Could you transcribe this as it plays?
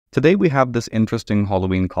Today we have this interesting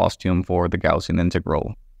Halloween costume for the Gaussian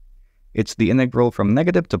integral. It's the integral from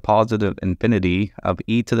negative to positive infinity of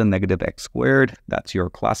e to the negative x squared, that's your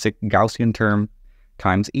classic Gaussian term,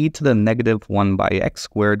 times e to the negative 1 by x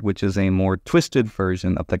squared, which is a more twisted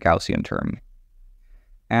version of the Gaussian term.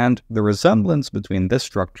 And the resemblance between this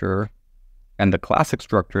structure and the classic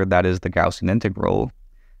structure, that is the Gaussian integral,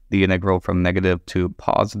 the integral from negative to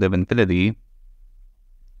positive infinity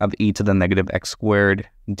of e to the negative x squared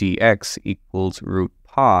dx equals root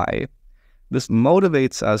pi, this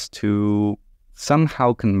motivates us to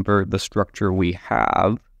somehow convert the structure we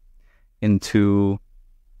have into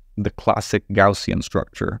the classic Gaussian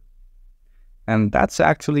structure. And that's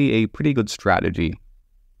actually a pretty good strategy.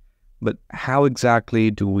 But how exactly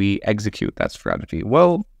do we execute that strategy?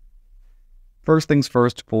 Well, first things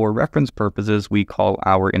first, for reference purposes, we call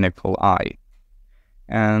our integral I.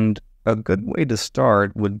 And a good way to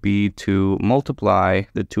start would be to multiply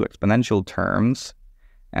the two exponential terms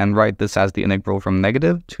and write this as the integral from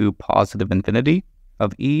negative to positive infinity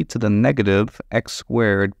of e to the negative x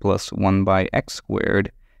squared plus 1 by x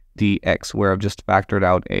squared dx, where I've just factored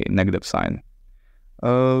out a negative sign.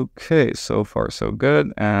 Okay, so far so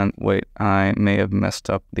good. And wait, I may have messed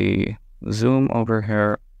up the zoom over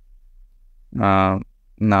here.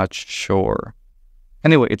 Not sure.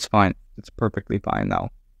 Anyway, it's fine. It's perfectly fine now.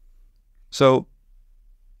 So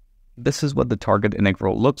this is what the target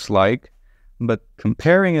integral looks like, but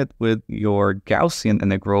comparing it with your Gaussian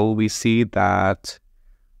integral, we see that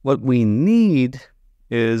what we need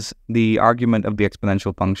is the argument of the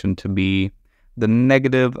exponential function to be the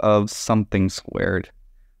negative of something squared.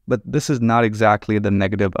 But this is not exactly the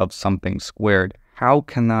negative of something squared. How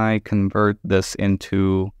can I convert this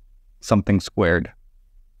into something squared?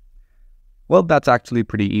 Well, that's actually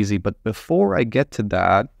pretty easy, but before I get to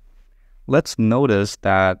that, let's notice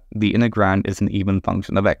that the integrand is an even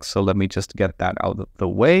function of x. So let me just get that out of the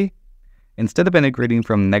way. Instead of integrating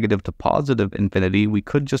from negative to positive infinity, we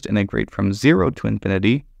could just integrate from 0 to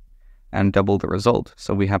infinity and double the result.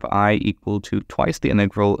 So we have I equal to twice the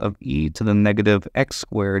integral of e to the negative x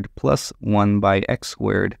squared plus 1 by x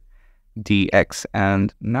squared dx.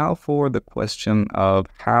 And now for the question of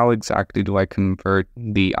how exactly do I convert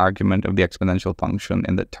the argument of the exponential function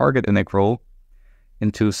in the target integral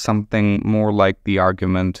into something more like the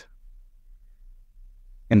argument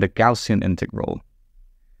in the Gaussian integral.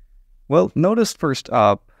 Well, notice first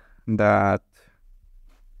up that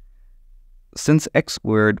since x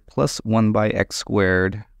squared plus 1 by x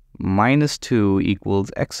squared minus 2 equals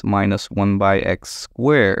x minus 1 by x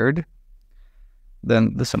squared,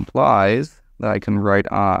 then this implies that I can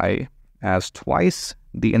write I as twice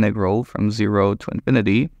the integral from 0 to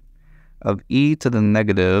infinity of e to the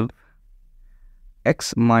negative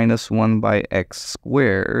x minus 1 by x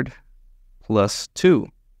squared plus 2.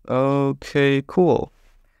 Okay, cool.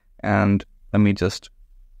 And let me just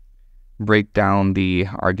break down the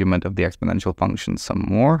argument of the exponential function some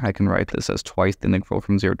more. I can write this as twice the integral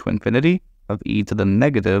from 0 to infinity of e to the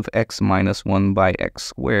negative x minus 1 by x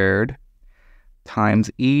squared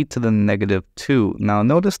times e to the negative 2. Now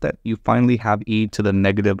notice that you finally have e to the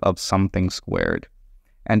negative of something squared.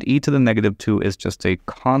 And e to the negative 2 is just a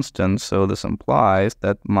constant, so this implies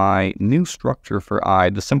that my new structure for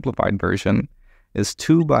I, the simplified version, is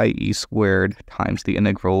 2 by e squared times the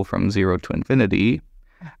integral from 0 to infinity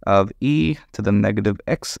of e to the negative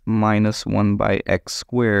x minus 1 by x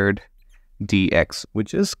squared dx,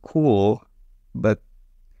 which is cool, but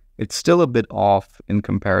it's still a bit off in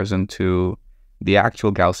comparison to the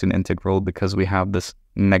actual Gaussian integral because we have this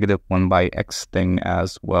negative 1 by x thing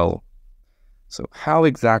as well. So how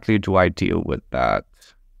exactly do I deal with that?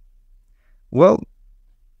 Well,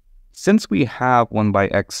 since we have 1 by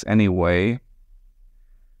x anyway,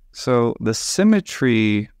 so the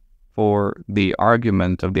symmetry for the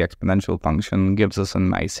argument of the exponential function gives us a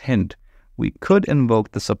nice hint. We could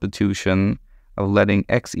invoke the substitution of letting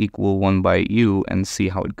x equal 1 by u and see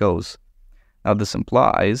how it goes. Now this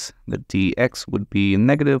implies that dx would be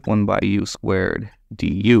negative 1 by u squared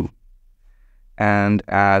du. And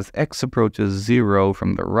as x approaches 0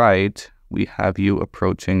 from the right, we have u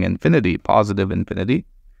approaching infinity, positive infinity.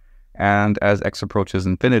 And as x approaches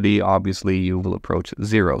infinity, obviously u will approach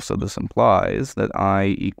 0. So this implies that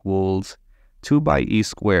I equals 2 by e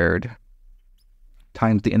squared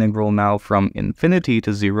times the integral now from infinity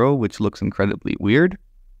to 0, which looks incredibly weird,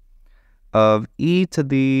 of e to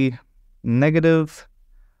the negative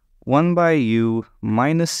 1 by u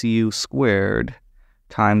minus u squared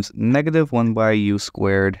times negative 1 by u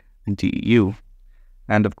squared du.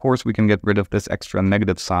 And of course, we can get rid of this extra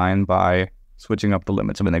negative sign by switching up the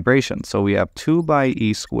limits of integration. So we have 2 by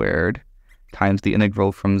e squared times the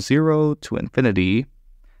integral from 0 to infinity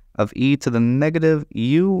of e to the negative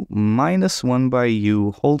u minus 1 by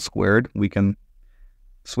u whole squared. We can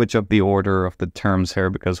switch up the order of the terms here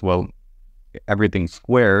because, well, everything's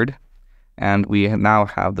squared. And we now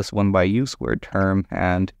have this 1 by u squared term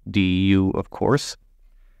and du, of course.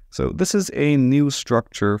 So this is a new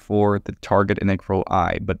structure for the target integral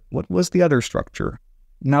I. But what was the other structure?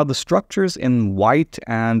 Now, the structures in white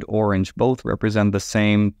and orange both represent the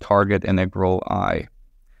same target integral I.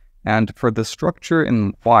 And for the structure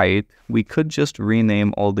in white, we could just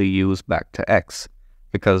rename all the u's back to x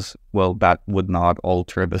because, well, that would not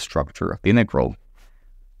alter the structure of the integral.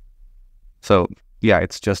 So, yeah,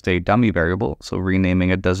 it's just a dummy variable, so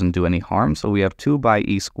renaming it doesn't do any harm. So we have 2 by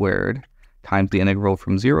e squared times the integral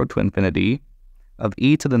from 0 to infinity of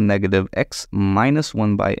e to the negative x minus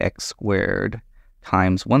 1 by x squared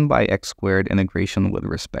times 1 by x squared integration with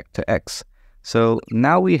respect to x. So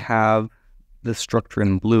now we have the structure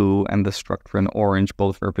in blue and the structure in orange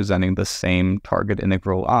both representing the same target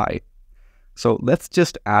integral I. So let's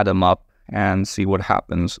just add them up and see what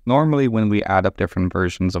happens. Normally when we add up different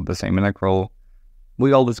versions of the same integral,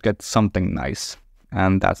 we always get something nice.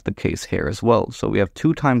 And that's the case here as well. So we have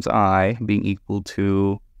 2 times I being equal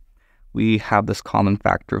to, we have this common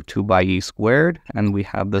factor of 2 by e squared, and we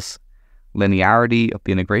have this linearity of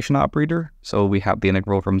the integration operator. So we have the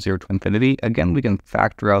integral from 0 to infinity. Again, we can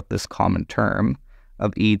factor out this common term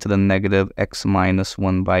of e to the negative x minus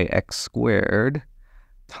 1 by x squared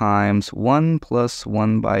times 1 plus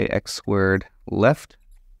 1 by x squared left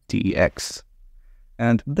dx.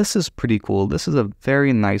 And this is pretty cool. This is a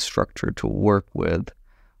very nice structure to work with.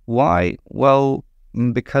 Why? Well,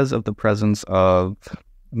 because of the presence of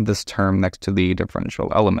this term next to the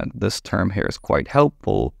differential element. This term here is quite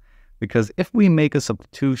helpful because if we make a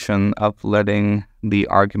substitution of letting the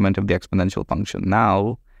argument of the exponential function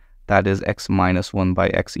now, that is x minus 1 by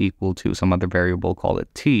x equal to some other variable, call it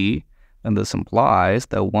t, then this implies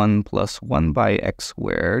that 1 plus 1 by x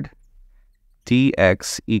squared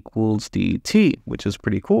dx equals dt, which is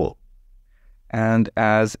pretty cool. And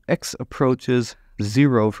as x approaches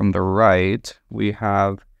 0 from the right, we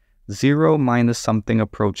have 0 minus something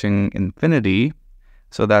approaching infinity.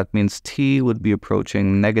 So that means t would be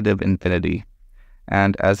approaching negative infinity.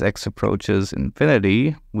 And as x approaches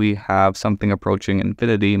infinity, we have something approaching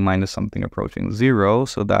infinity minus something approaching 0.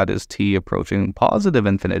 So that is t approaching positive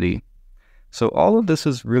infinity. So all of this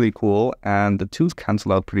is really cool, and the 2's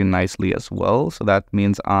cancel out pretty nicely as well. So that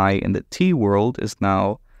means I in the t world is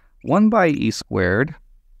now 1 by e squared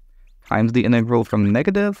times the integral from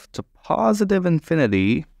negative to positive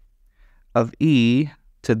infinity of e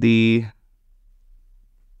to the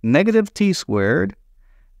negative t squared.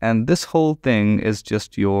 And this whole thing is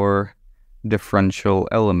just your differential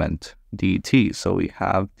element, dt. So we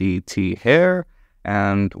have dt here.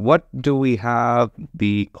 And what do we have?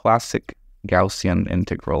 The classic Gaussian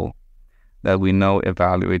integral that we know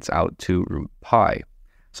evaluates out to root pi.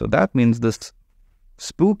 So that means this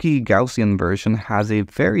spooky Gaussian version has a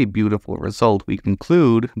very beautiful result. We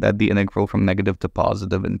conclude that the integral from negative to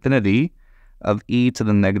positive infinity of e to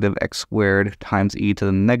the negative x squared times e to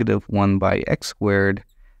the negative 1 by x squared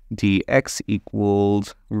dx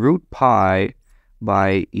equals root pi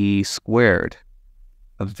by e squared.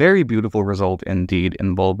 A very beautiful result indeed,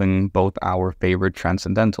 involving both our favorite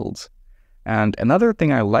transcendentals. And another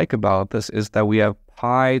thing I like about this is that we have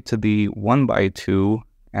pi to the 1 by 2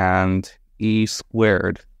 and e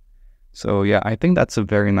squared. So yeah, I think that's a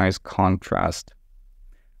very nice contrast.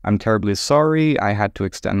 I'm terribly sorry I had to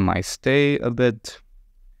extend my stay a bit.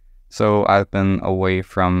 So I've been away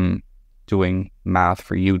from doing math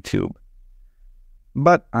for YouTube.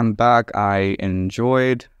 But I'm back. I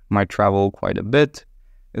enjoyed my travel quite a bit,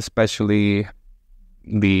 especially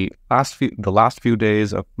the last few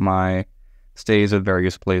days of my stays at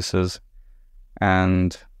various places,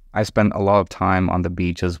 and I spent a lot of time on the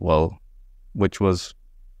beach as well, which was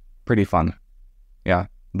pretty fun. Yeah,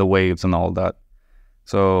 the waves and all that.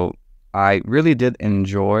 So I really did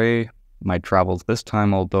enjoy my travels this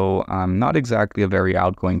time, although I'm not exactly a very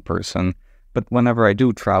outgoing person, but whenever I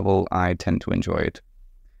do travel, I tend to enjoy it.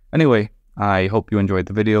 Anyway, I hope you enjoyed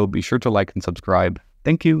the video. Be sure to like and subscribe.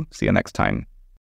 Thank you. See you next time.